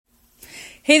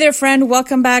Hey there, friend.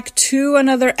 Welcome back to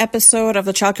another episode of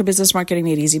the Childcare Business Marketing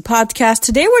Made Easy podcast.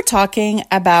 Today, we're talking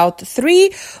about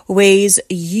 3 ways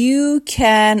you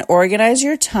can organize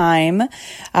your time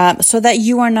so that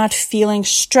you are not feeling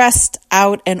stressed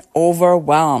out and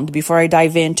overwhelmed. Before I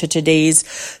dive into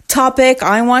today's topic,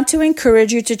 I want to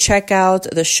encourage you to check out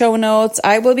the show notes.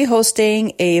 I will be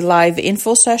hosting a live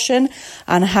info session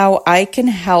on how I can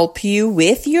help you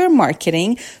with your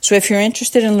marketing. So if you're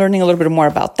interested in learning a little bit more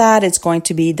about that, it's going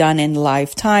to be done in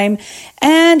live time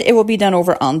and it will be done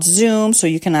over on Zoom. So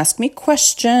you can ask me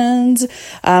questions.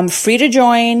 Free to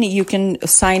join. You can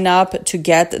sign up to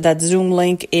get that Zoom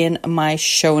link in my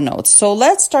show notes. So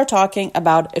let's start talking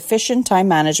about efficient time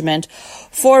management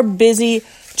for busy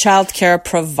childcare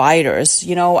providers.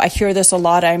 You know, I hear this a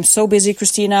lot. I'm so busy,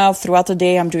 Christina. Throughout the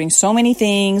day, I'm doing so many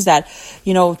things that,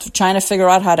 trying to figure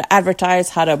out how to advertise,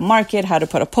 how to market, how to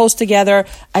put a post together.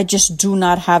 I just do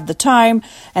not have the time.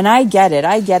 And I get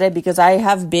it because I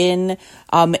have been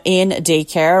in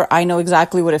daycare. I know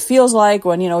exactly what it feels like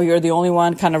when, you're the only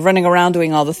one kind of running around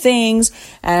doing all the things.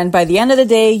 And by the end of the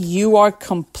day, you are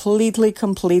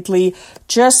completely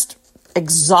just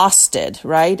exhausted,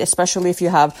 right? Especially if you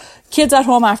have kids at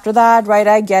home after that, right?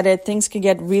 I get it. Things can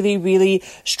get really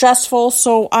stressful.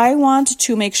 So I want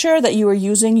to make sure that you are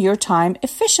using your time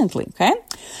efficiently. Okay.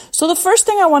 So the first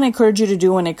thing I want to encourage you to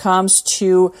do when it comes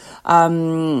to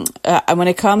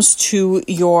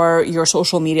your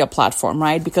social media platform,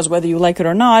 right? Because whether you like it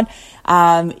or not,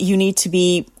 you need to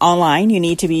be online, you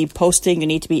need to be posting, you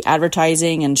need to be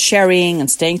advertising and sharing and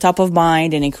staying top of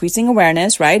mind and increasing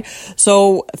awareness, right?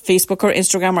 So Facebook or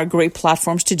Instagram are great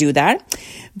platforms to do that.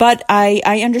 But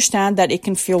I understand that it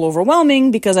can feel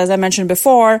overwhelming because, as I mentioned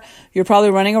before, you're probably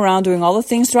running around doing all the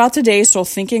things throughout the day. So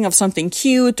thinking of something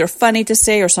cute or funny to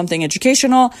say or something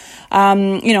educational,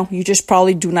 you just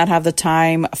probably do not have the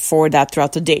time for that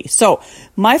throughout the day. So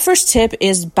my first tip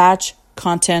is batch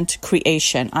content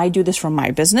creation. I do this for my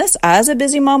business. As a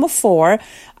busy mom of 4,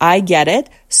 I get it.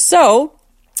 So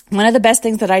one of the best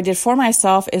things that I did for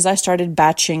myself is I started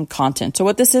batching content. So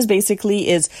what this is basically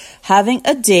is having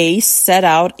a day set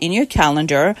out in your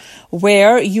calendar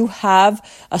where you have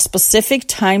a specific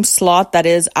time slot that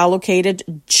is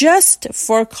allocated just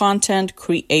for content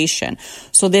creation.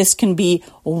 So this can be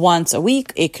once a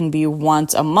week, it can be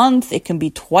once a month, it can be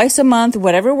twice a month,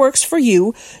 whatever works for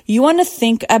you. You want to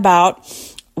think about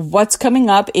what's coming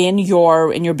up in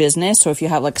your business. So if you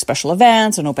have like special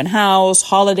events, an open house,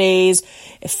 holidays,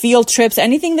 field trips,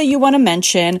 anything that you want to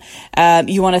mention,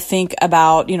 you want to think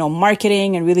about,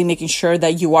 marketing and really making sure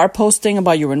that you are posting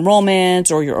about your enrollments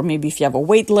or maybe if you have a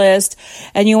wait list,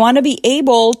 and you want to be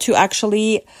able to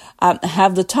actually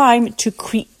have the time to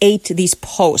create these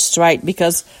posts, right?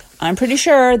 Because I'm pretty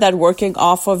sure that working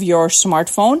off of your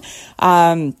smartphone,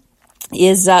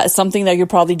 is something that you're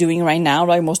probably doing right now,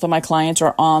 right? Most of my clients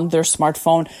are on their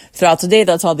smartphone throughout the day.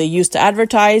 That's how they used to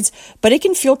advertise, but it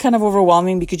can feel kind of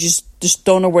overwhelming because you just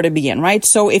don't know where to begin, right?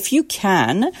 So if you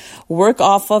can work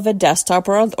off of a desktop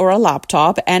or a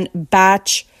laptop and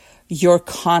batch your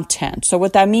content. So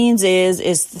what that means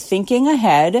is thinking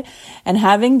ahead and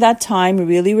having that time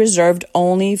really reserved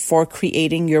only for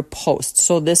creating your posts.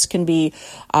 So this can be,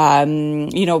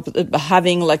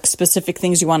 having like specific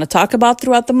things you want to talk about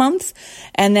throughout the month,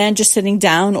 and then just sitting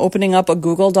down, opening up a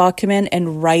Google document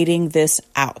and writing this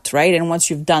out, right? And once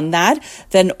you've done that,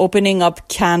 then opening up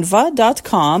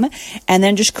canva.com and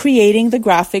then just creating the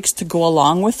graphics to go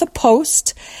along with the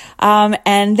post.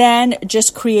 And then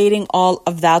just creating all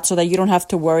of that so that you don't have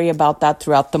to worry about that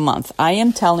throughout the month. I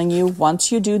am telling you,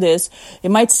 once you do this, it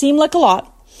might seem like a lot,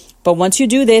 but once you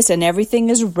do this and everything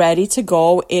is ready to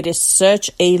go, it is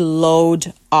such a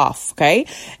load off, okay?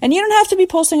 And you don't have to be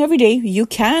posting every day. You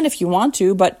can if you want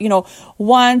to, but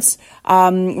once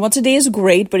a day is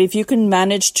great, but if you can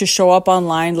manage to show up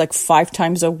online like 5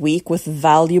 times a week with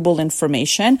valuable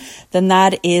information, then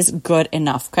that is good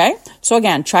enough, okay? So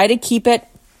again, try to keep it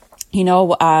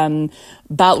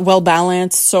well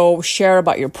balanced. So share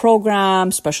about your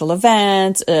program, special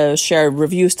events, share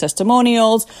reviews,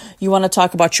 testimonials. You want to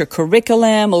talk about your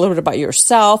curriculum, a little bit about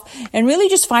yourself, and really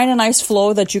just find a nice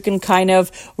flow that you can kind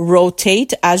of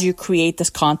rotate as you create this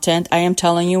content. I am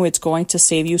telling you, it's going to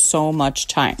save you so much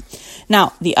time.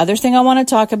 Now, the other thing I want to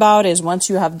talk about is once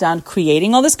you have done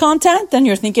creating all this content, then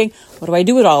you're thinking, what do I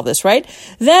do with all of this, right?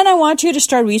 Then I want you to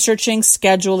start researching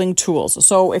scheduling tools.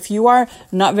 So if you are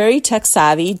not very tech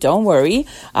savvy, don't worry.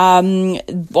 free.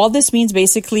 All this means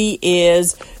basically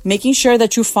is making sure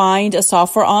that you find a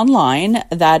software online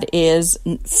that is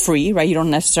free, right? You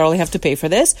don't necessarily have to pay for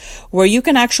this, where you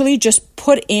can actually just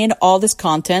put in all this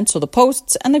content, so the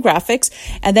posts and the graphics,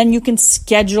 and then you can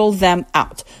schedule them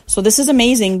out. So this is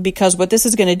amazing because what this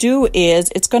is going to do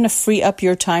is it's going to free up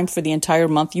your time for the entire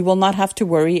month. You will not have to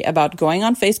worry about going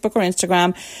on Facebook or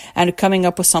Instagram and coming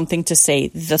up with something to say.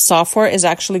 The software is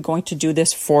actually going to do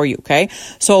this for you, okay?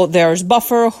 So there's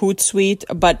Buffer, Hootsuite,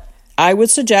 but I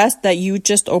would suggest that you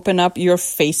just open up your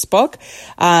Facebook.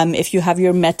 If you have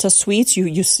your Meta suites,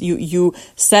 you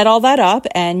set all that up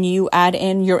and you add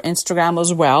in your Instagram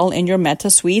as well in your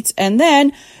Meta suites, and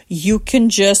then you can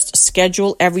just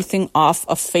schedule everything off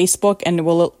of Facebook, and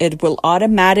it will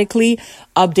automatically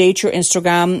update your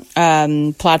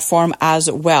Instagram platform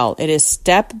as well. It is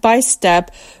step by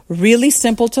step, really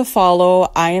simple to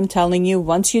follow. I am telling you,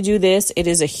 once you do this, it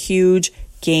is a huge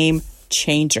game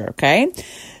changer. Okay.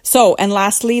 So, and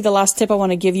lastly, the last tip I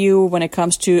want to give you when it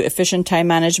comes to efficient time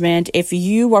management, if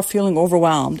you are feeling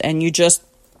overwhelmed and you just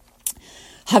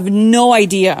have no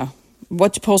idea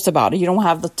what to post about it, you don't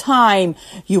have the time,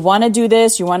 you want to do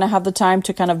this, you want to have the time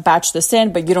to kind of batch this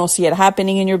in, but you don't see it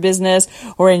happening in your business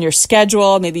or in your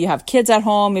schedule. Maybe you have kids at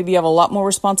home, maybe you have a lot more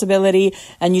responsibility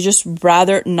and you just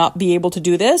rather not be able to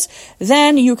do this,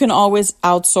 then you can always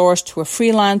outsource to a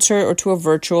freelancer or to a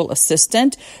virtual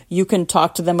assistant. You can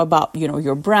talk to them about,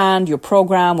 your brand, your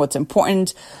program, what's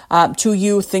important to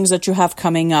you, things that you have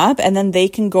coming up, and then they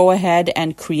can go ahead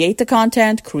and create the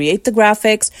content, create the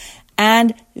graphics,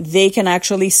 and they can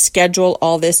actually schedule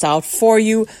all this out for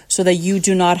you so that you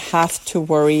do not have to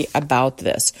worry about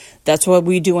this. That's what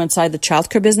we do inside the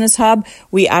Childcare Business Hub.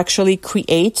 We actually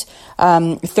create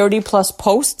 30 plus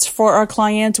posts for our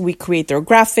clients. We create their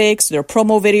graphics, their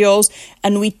promo videos,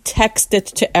 and we text it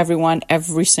to everyone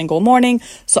every single morning.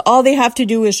 So all they have to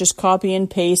do is just copy and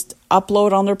paste,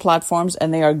 upload on their platforms,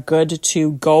 and they are good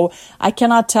to go. I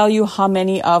cannot tell you how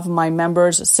many of my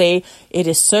members say it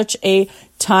is such a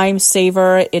time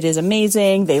saver. It is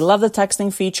amazing. They love the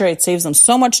texting feature. It saves them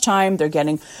so much time. They're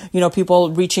getting,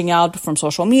 people reaching out from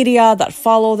social media that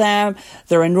follow them.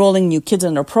 They're enrolling new kids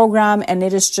in their program. And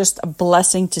it is just a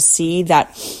blessing to see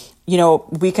that,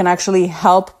 we can actually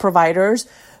help providers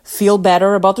feel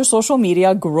better about their social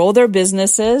media, grow their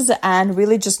businesses, and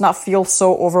really just not feel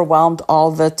so overwhelmed all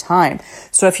the time.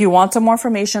 So if you want some more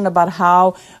information about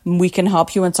how we can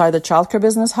help you inside the Childcare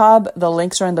Business Hub, the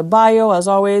links are in the bio, as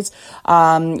always.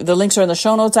 The links are in the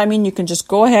show notes. You can just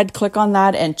go ahead, click on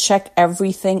that, and check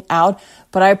everything out.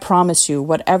 But I promise you,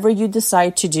 whatever you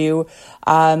decide to do,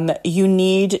 you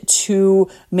need to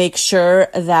make sure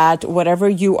that whatever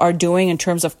you are doing in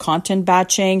terms of content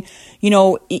batching,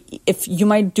 if you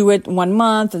might do it 1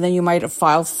 month and then you might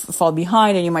fall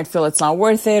behind and you might feel it's not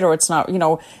worth it, or it's not,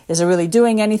 is it really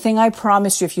doing anything? I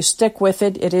promise you, if you stick with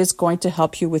it, it is going to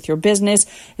help you with your business.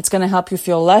 It's going to help you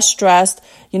feel less stressed.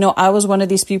 I was one of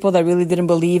these people that really didn't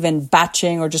believe in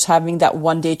batching or just having that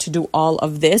one day to do all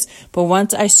of this. But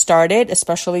once I started,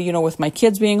 especially, with my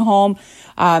kids being home,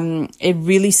 it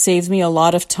really saved me a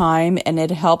lot of time, and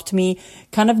it helped me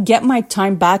kind of get my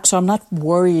time back. So I'm not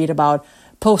worried about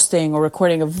posting or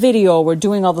recording a video or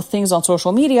doing all the things on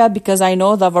social media, because I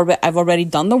know that I've already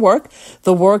done the work.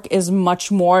 The work is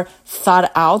much more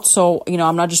thought out. So,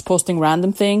 I'm not just posting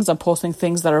random things. I'm posting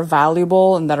things that are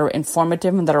valuable and that are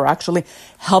informative and that are actually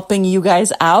helping you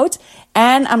guys out.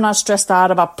 And I'm not stressed out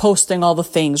about posting all the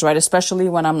things, right? Especially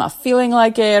when I'm not feeling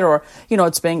like it, or,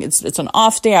 it's an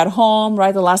off day at home,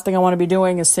 right? The last thing I want to be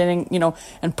doing is sitting,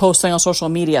 and posting on social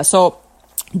media. So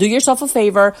do yourself a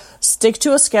favor, stick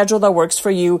to a schedule that works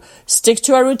for you, stick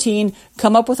to a routine,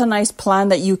 come up with a nice plan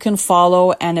that you can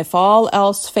follow. And if all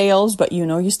else fails, but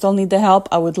you still need the help,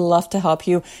 I would love to help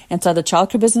you inside the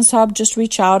Childcare Business Hub. Just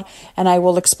reach out and I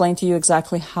will explain to you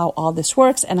exactly how all this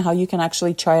works and how you can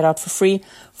actually try it out for free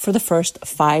for the first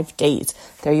 5 days.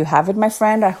 There you have it, my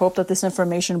friend. I hope that this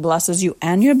information blesses you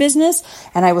and your business,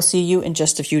 and I will see you in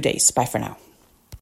just a few days. Bye for now.